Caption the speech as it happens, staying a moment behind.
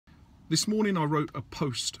This morning I wrote a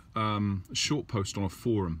post, a short post on a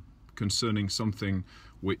forum concerning something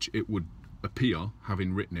which it would appear,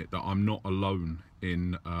 having written it, that I'm not alone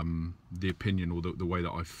in the opinion or the way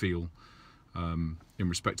that I feel in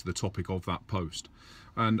respect to the topic of that post.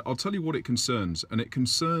 And I'll tell you what it concerns, and it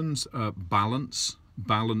concerns balanced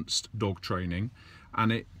dog training,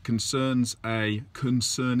 and it concerns a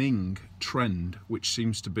concerning trend which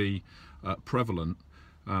seems to be prevalent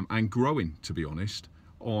and growing, to be honest,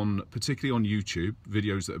 particularly on YouTube,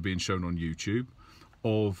 videos that are being shown on YouTube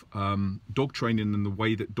of dog training and the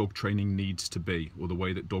way that dog training needs to be, or the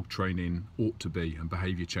way that dog training ought to be and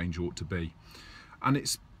behaviour change ought to be. And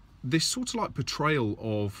it's this sort of like portrayal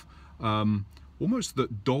of almost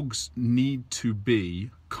that dogs need to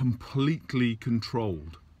be completely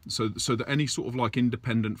controlled. So that any sort of like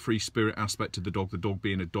independent free spirit aspect of the dog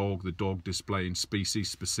being a dog, the dog displaying species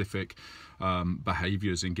specific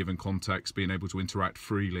behaviours in given contexts, being able to interact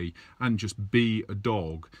freely and just be a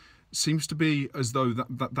dog, seems to be as though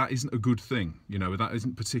that isn't a good thing, you know, that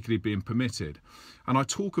isn't particularly being permitted. And I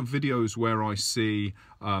talk of videos where I see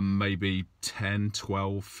maybe 10,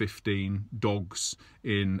 12, 15 dogs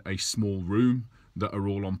in a small room that are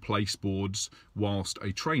all on place boards, whilst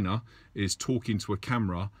a trainer is talking to a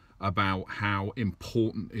camera about how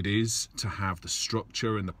important it is to have the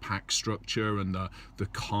structure and the pack structure and the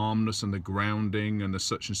calmness and the grounding and the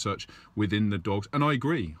such and such within the dogs. And I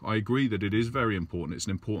agree that it is very important. It's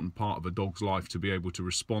an important part of a dog's life to be able to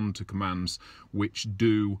respond to commands which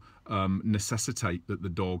do necessitate that the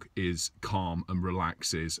dog is calm and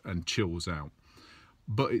relaxes and chills out.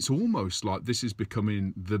 But it's almost like this is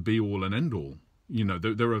becoming the be-all and end-all. You know,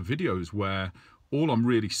 there are videos where all I'm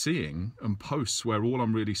really seeing, and posts where all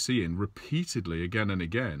I'm really seeing repeatedly again and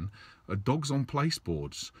again, are dogs on place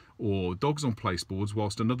boards, or dogs on place boards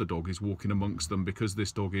whilst another dog is walking amongst them because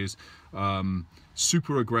this dog is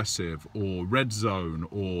super aggressive or red zone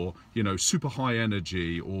or, you know, super high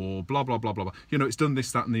energy or blah, blah, blah, blah, blah. You know, it's done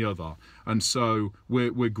this, that and the other. And so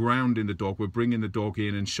we're grounding the dog, we're bringing the dog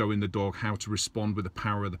in and showing the dog how to respond with the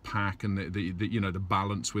power of the pack and the you know, the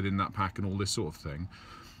balance within that pack and all this sort of thing.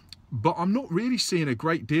 But I'm not really seeing a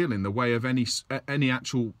great deal in the way of any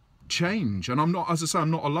actual change. And I'm not, as I say,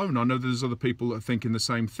 I'm not alone. I know there's other people that are thinking the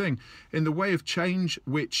same thing. In the way of change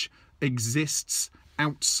which exists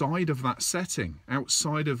outside of that setting,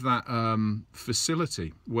 outside of that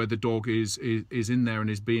facility where the dog is in there and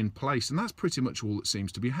is being placed. And that's pretty much all that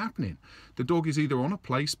seems to be happening. The dog is either on a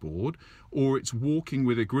place board or it's walking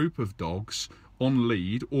with a group of dogs on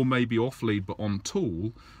lead, or maybe off lead but on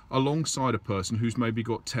tool, alongside a person who's maybe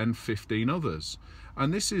got 10, 15 others.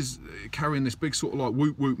 And this is carrying this big sort of like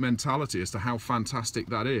whoop whoop mentality as to how fantastic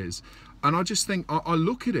that is. And I just think, I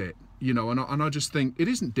look at it, you know, and I just think it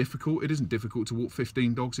isn't difficult. It isn't difficult to walk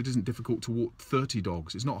 15 dogs. It isn't difficult to walk 30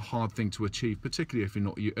 dogs. It's not a hard thing to achieve, particularly if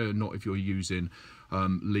you're not if you're using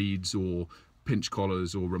leads or pinch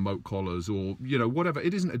collars or remote collars or, you know, whatever.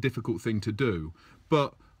 It isn't a difficult thing to do.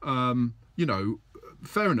 But you know,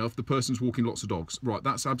 fair enough, the person's walking lots of dogs, right,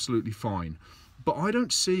 that's absolutely fine. But I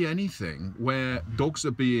don't see anything where dogs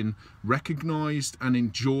are being recognised and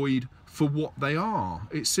enjoyed for what they are.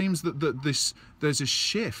 It seems that there's a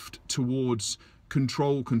shift towards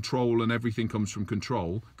control, and everything comes from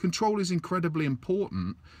control. Control is incredibly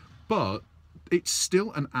important, but it's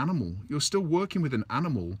still an animal. You're still working with an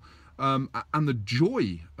animal. And the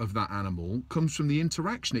joy of that animal comes from the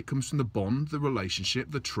interaction. It comes from the bond, the relationship,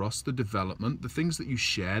 the trust, the development, the things that you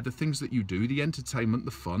share, the things that you do, the entertainment,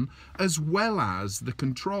 the fun, as well as the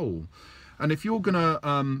control. And if you're going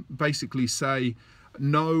to basically say,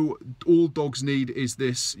 no, all dogs need is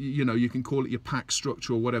this, you know, you can call it your pack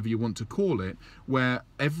structure or whatever you want to call it, where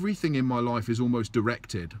everything in my life is almost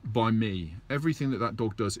directed by me. Everything that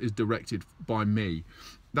dog does is directed by me.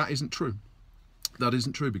 That isn't true. That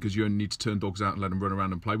isn't true, because you only need to turn dogs out and let them run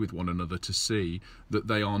around and play with one another to see that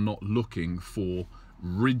they are not looking for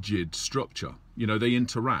rigid structure. You know, they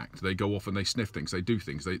interact, they go off and they sniff things, they do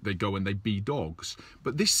things, they go and they be dogs.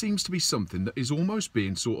 But this seems to be something that is almost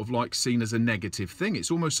being sort of like seen as a negative thing.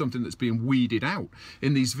 It's almost something that's being weeded out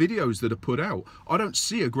in these videos that are put out. I don't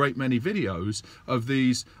see a great many videos of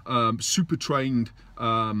these super trained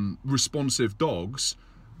responsive dogs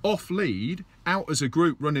off lead, out as a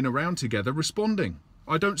group, running around together, responding.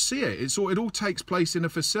 I don't see it. It all takes place in a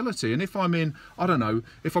facility. And if I'm in, I don't know,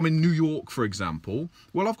 if I'm in New York, for example,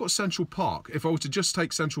 well, I've got Central Park. If I were to just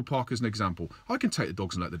take Central Park as an example, I can take the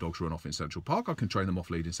dogs and let the dogs run off in Central Park. I can train them off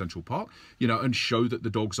lead in Central Park, you know, and show that the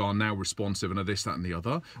dogs are now responsive and are this, that, and the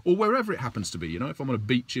other, or wherever it happens to be. You know, if I'm on a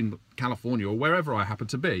beach in California or wherever I happen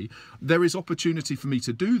to be, there is opportunity for me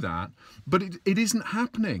to do that, but it isn't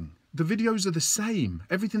happening. the videos are the same.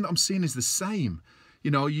 Everything that I'm seeing is the same.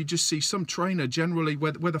 You know, you just see some trainer generally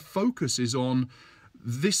where the focus is on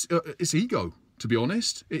this, it's ego, to be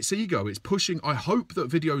honest. It's ego, it's pushing. I hope that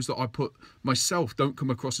videos that I put myself don't come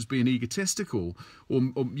across as being egotistical or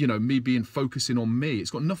you know, me being focusing on me. It's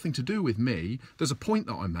got nothing to do with me. There's a point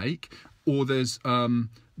that I make, or there's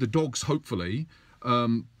the dogs hopefully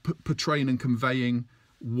portraying and conveying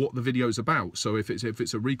what the video is about. So if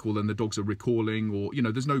it's a recall, then the dogs are recalling, or you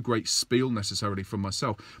know, there's no great spiel necessarily from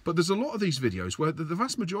myself. But there's a lot of these videos where the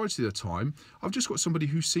vast majority of the time I've just got somebody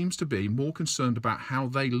who seems to be more concerned about how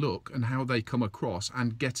they look and how they come across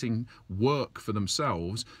and getting work for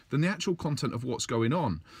themselves than the actual content of what's going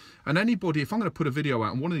on. And anybody, if I'm going to put a video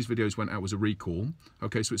out, and one of these videos went out was a recall,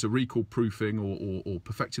 okay, so it's a recall proofing or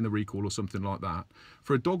perfecting the recall or something like that,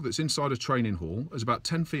 for a dog that's inside a training hall, is about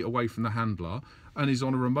 10 feet away from the handler, and he's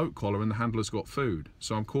on a remote collar and the handler's got food.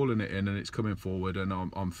 So I'm calling it in and it's coming forward and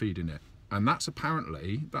I'm feeding it. And that's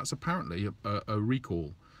apparently a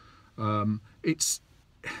recall. It's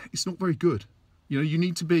not very good. You know, you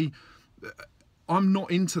need to be... I'm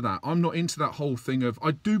not into that. I'm not into that whole thing of,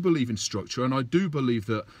 I do believe in structure and I do believe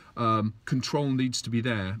that control needs to be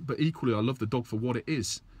there, but equally I love the dog for what it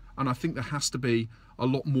is. And I think there has to be a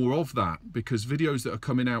lot more of that, because videos that are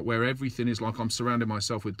coming out where everything is like I'm surrounding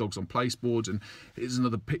myself with dogs on placeboards, and here's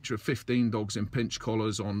another picture of 15 dogs in pinch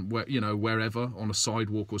collars on where, you know, wherever, on a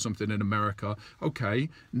sidewalk or something in America. Okay,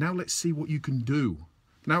 now let's see what you can do.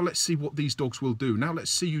 Now let's see what these dogs will do. Now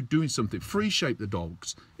let's see you doing something. Free shape the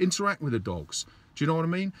dogs, interact with the dogs. Do you know what I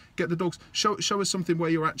mean? Get the dogs, show us something where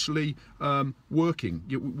you're actually working,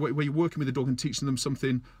 where you're working with the dog and teaching them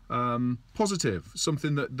something positive,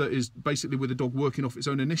 something that is basically with the dog working off its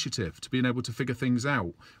own initiative, to being able to figure things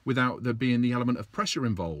out without there being the element of pressure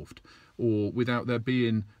involved, or without there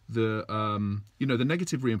being the, you know, the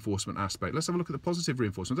negative reinforcement aspect. Let's have a look at the positive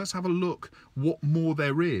reinforcement. Let's have a look what more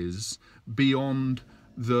there is beyond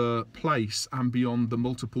the place and beyond the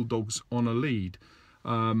multiple dogs on a lead.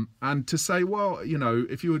 And to say, well, you know,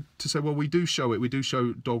 if you were to say, well, we do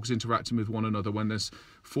show dogs interacting with one another when there's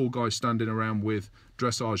 4 guys standing around with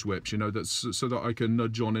dressage whips, you know, that's so that I can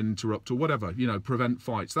nudge on and interrupt or whatever, you know, prevent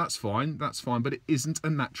fights. That's fine, but it isn't a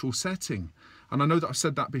natural setting. And I know that I've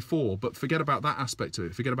said that before, but forget about that aspect of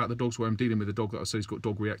it. Forget about the dogs where I'm dealing with a dog that I say has got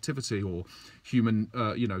dog reactivity or human,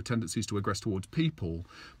 you know, tendencies to aggress towards people.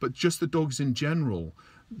 But just the dogs in general,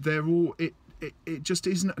 they're all, it just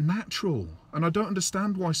isn't natural. And I don't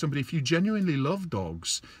understand why somebody, if you genuinely love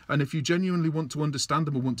dogs and if you genuinely want to understand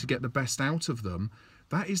them and want to get the best out of them,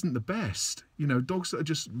 that isn't the best. You know, dogs that are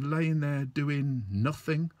just laying there doing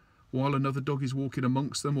nothing while another dog is walking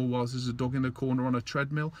amongst them, or whilst there's a dog in the corner on a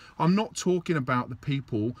treadmill. I'm not talking about the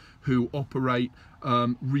people who operate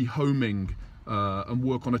rehoming and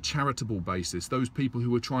work on a charitable basis, those people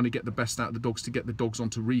who are trying to get the best out of the dogs to get the dogs on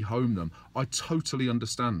to rehome them. I totally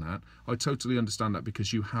understand that. I totally understand that,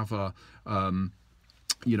 because you have a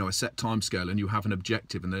you know, a set time scale and you have an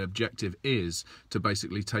objective, and the objective is to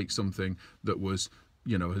basically take something that was,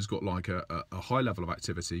 you know, has got like a high level of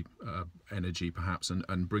activity, energy perhaps,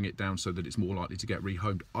 and bring it down so that it's more likely to get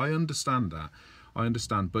rehomed. I understand that. I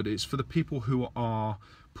understand, but it's for the people who are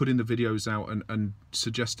putting the videos out and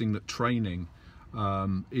suggesting that training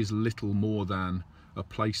is little more than a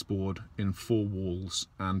placeboard in 4 walls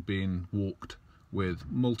and being walked with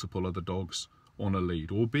multiple other dogs on a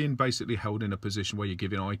lead, or being basically held in a position where you're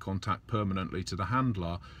giving eye contact permanently to the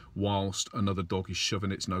handler whilst another dog is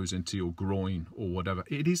shoving its nose into your groin or whatever.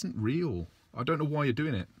 It isn't real. I don't know why you're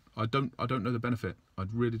doing it. I don't know the benefit. I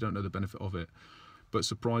really don't know the benefit of it. But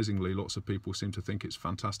surprisingly, lots of people seem to think it's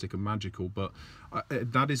fantastic and magical. But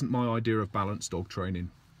that isn't my idea of balanced dog training.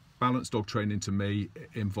 Balanced dog training to me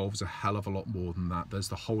involves a hell of a lot more than that. There's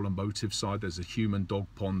the whole emotive side, there's a human dog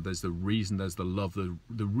pond, there's the reason, there's the love,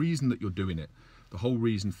 the reason that you're doing it, the whole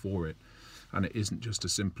reason for it. And it isn't just to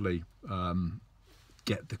simply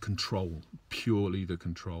get the control, purely the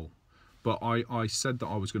control. But I said that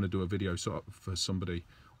I was going to do a video for somebody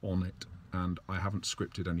on it, and I haven't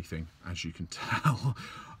scripted anything, as you can tell.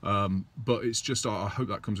 But it's just, I hope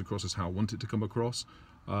that comes across as how I want it to come across.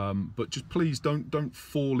 But just please don't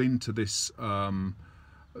fall into this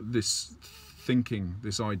this thinking,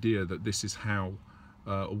 this idea that this is how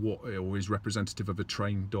or is representative of a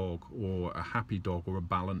trained dog or a happy dog or a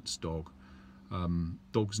balanced dog.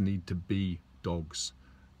 Dogs need to be dogs,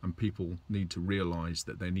 and people need to realise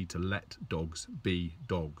that they need to let dogs be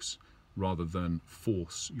dogs rather than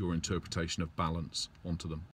force your interpretation of balance onto them.